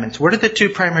commandments. What are the two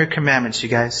primary commandments, you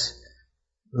guys?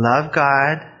 Love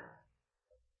God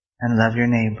and love your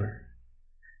neighbor.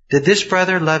 Did this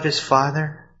brother love his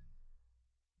father?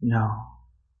 No.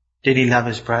 Did he love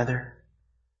his brother?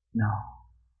 No.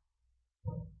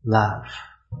 Love.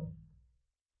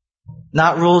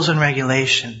 Not rules and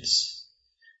regulations.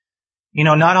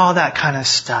 Not all that kind of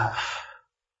stuff.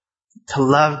 To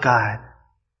love God.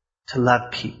 To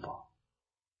love people.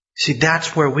 See,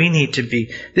 that's where we need to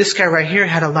be. This guy right here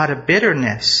had a lot of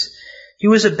bitterness. He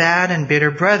was a bad and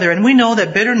bitter brother. And we know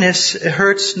that bitterness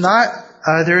hurts not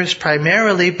others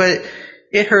primarily, but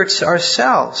it hurts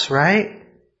ourselves, right?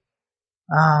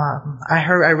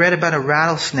 I read about a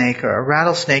rattlesnake,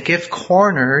 if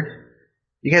cornered,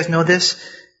 you guys know this?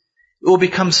 It will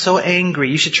become so angry.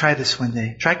 You should try this one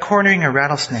day. Try cornering a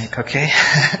rattlesnake, okay?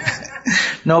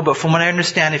 No, but from what I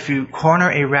understand, if you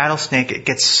corner a rattlesnake, it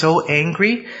gets so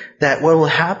angry that what will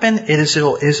happen is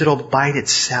it'll bite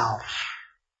itself.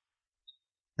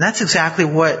 And that's exactly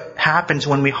what happens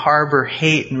when we harbor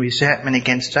hate and resentment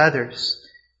against others.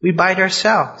 We bite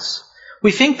ourselves.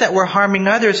 We think that we're harming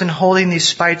others and holding these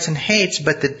spites and hates,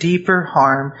 but the deeper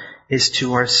harm is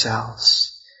to ourselves.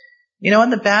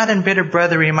 And the bad and bitter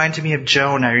brother reminds me of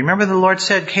Jonah. Remember the Lord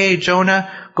said, hey,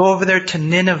 Jonah, go over there to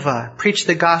Nineveh. Preach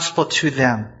the gospel to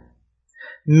them.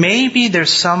 Maybe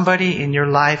there's somebody in your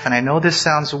life, and I know this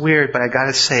sounds weird, but I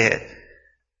gotta say it,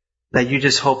 that you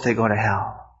just hope they go to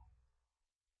hell.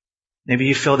 Maybe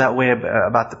you feel that way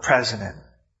about the president.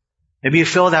 Maybe you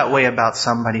feel that way about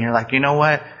somebody. You're like, you know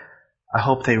what? I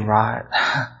hope they rot.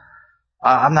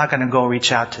 I'm not gonna go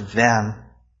reach out to them.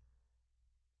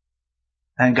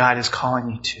 And God is calling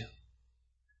you to.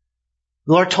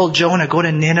 The Lord told Jonah, go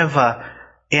to Nineveh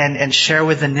and share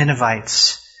with the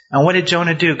Ninevites. And what did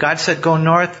Jonah do? God said, go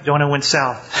north. Jonah went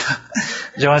south.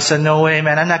 Jonah said, no way,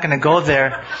 man, I'm not going to go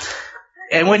there.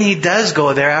 And when he does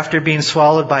go there, after being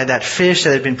swallowed by that fish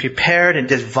that had been prepared and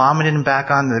just vomited him back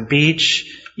on the beach,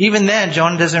 even then,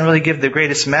 Jonah doesn't really give the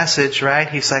greatest message, right?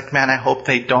 He's like, man, I hope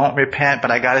they don't repent, but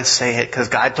I got to say it because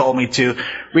God told me to.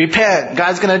 Repent.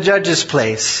 God's going to judge this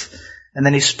place. And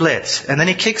then he splits. And then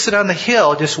he kicks it on the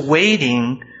hill, just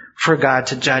waiting for God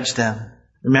to judge them.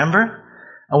 Remember?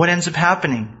 And what ends up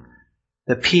happening?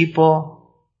 The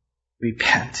people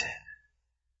repented.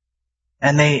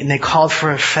 And they called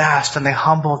for a fast and they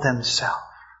humbled themselves.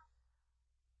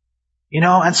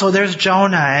 And so there's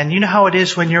Jonah. And you know how it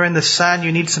is when you're in the sun,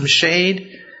 you need some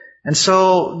shade. And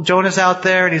so Jonah's out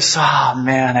there and he's, oh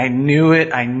man, I knew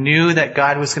it. I knew that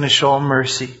God was going to show him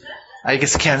mercy. I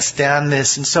just can't stand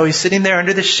this. And so he's sitting there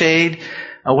under the shade.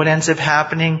 What ends up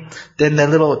happening? Then the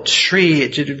little tree,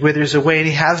 it withers away and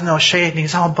he has no shade and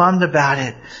he's all bummed about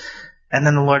it. And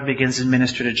then the Lord begins to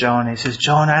minister to Jonah. He says,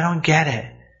 Jonah, I don't get it.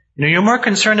 You're more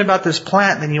concerned about this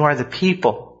plant than you are the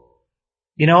people.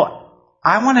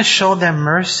 I want to show them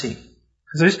mercy.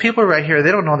 Because there's people right here,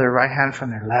 they don't know their right hand from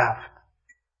their left.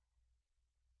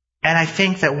 And I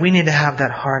think that we need to have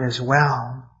that heart as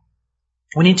well.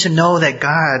 We need to know that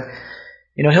God,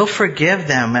 He'll forgive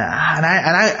them. And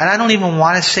I don't even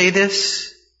want to say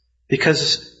this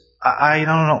because I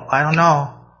don't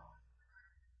know.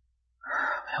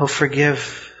 He'll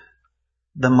forgive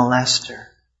the molester.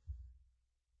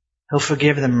 He'll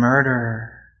forgive the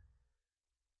murderer.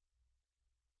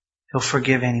 He'll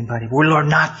forgive anybody. Well, Lord,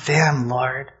 not them,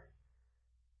 Lord.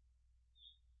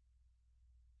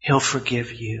 He'll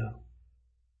forgive you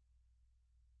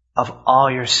of all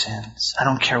your sins. I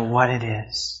don't care what it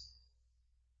is.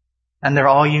 And they're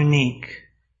all unique.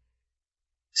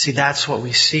 See, that's what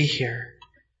we see here.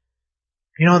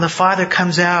 The Father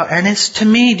comes out, and it's to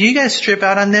me, do you guys strip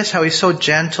out on this? How He's so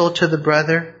gentle to the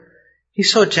brother?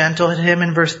 He's so gentle to him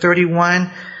in verse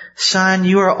 31. Son,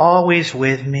 you are always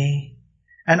with me,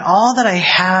 and all that I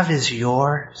have is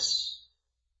yours.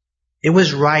 It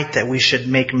was right that we should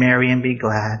make merry and be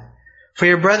glad. For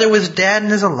your brother was dead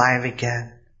and is alive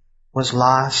again, was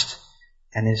lost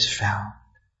and is found.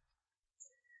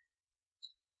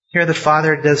 Here the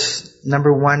Father does,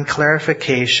 number one,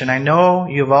 clarification. I know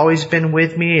you've always been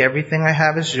with me. Everything I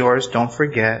have is yours. Don't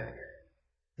forget.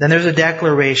 Then there's a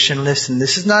declaration. Listen,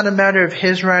 this is not a matter of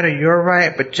his right or your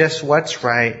right, but just what's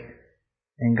right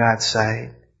in God's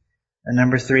sight. And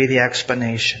number three, the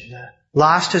explanation.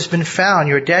 Lost has been found.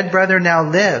 Your dead brother now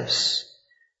lives.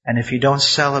 And if you don't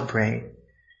celebrate,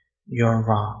 you're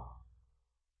wrong.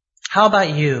 How about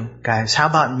you, guys? How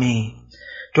about me?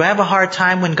 Do I have a hard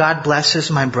time when God blesses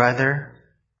my brother?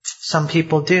 Some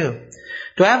people do.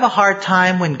 Do I have a hard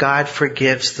time when God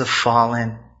forgives the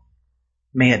fallen?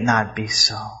 May it not be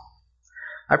so.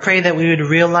 I pray that we would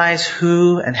realize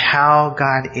who and how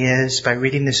God is by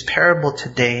reading this parable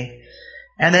today.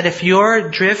 And that if you're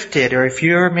drifted, or if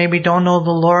you maybe don't know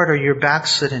the Lord, or you're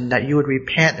backslidden, that you would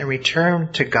repent and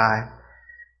return to God.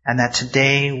 And that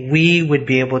today we would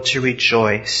be able to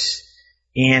rejoice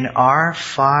in our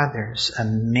Father's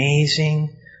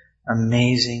amazing,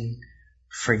 amazing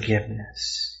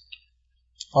forgiveness.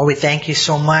 Oh, we thank you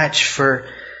so much for,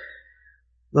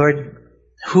 Lord,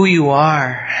 who you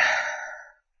are.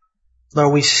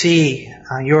 Lord, we see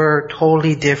you're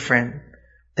totally different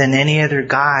than any other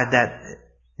God that,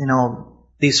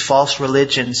 these false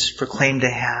religions proclaim to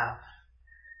have.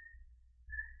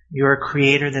 You're a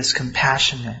creator that's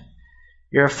compassionate.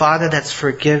 You're a Father that's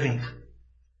forgiving.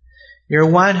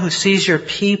 You're one who sees your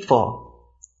people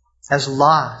as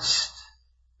lost,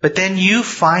 but then you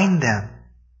find them.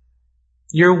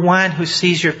 You're one who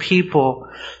sees your people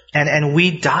and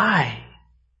we die.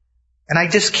 And I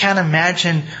just can't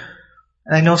imagine,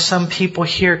 and I know some people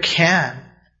here can,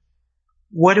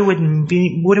 what it would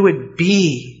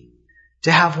be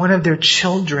to have one of their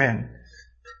children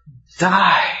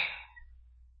die.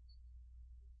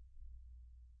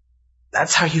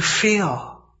 That's how you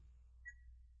feel.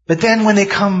 But then when they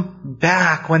come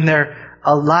back, when they're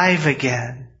alive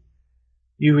again,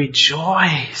 you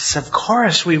rejoice. Of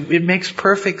course, it makes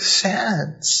perfect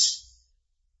sense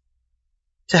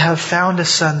to have found a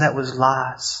son that was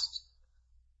lost.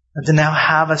 And to now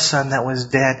have a son that was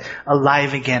dead,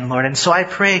 alive again, Lord. And so I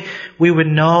pray we would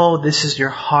know this is your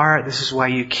heart. This is why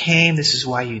you came. This is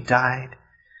why you died.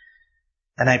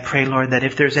 And I pray, Lord, that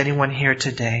if there's anyone here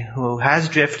today who has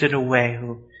drifted away,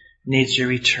 who needs your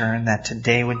return, that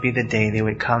today would be the day they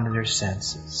would come to their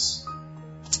senses.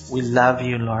 We love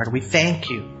you, Lord. We thank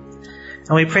you.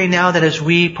 And we pray now that as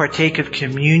we partake of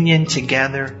communion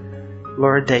together,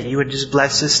 Lord, that you would just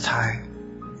bless this time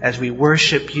as we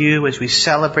worship you, as we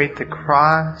celebrate the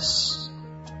cross.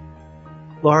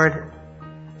 Lord,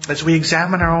 as we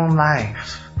examine our own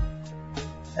life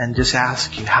and just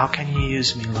ask you, how can you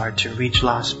use me, Lord, to reach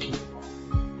lost people?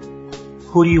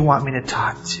 Who do you want me to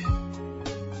talk to?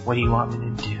 What do you want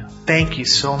me to do? Thank you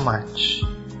so much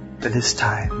for this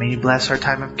time. May you bless our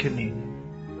time of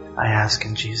communion. I ask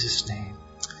in Jesus' name.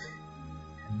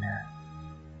 Amen.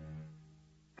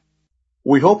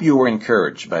 We hope you were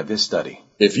encouraged by this study.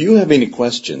 If you have any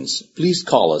questions, please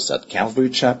call us at Calvary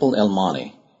Chapel El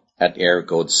Monte at area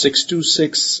code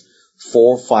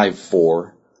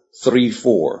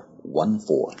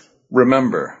 626-454-3414.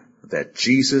 Remember that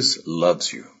Jesus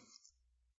loves you.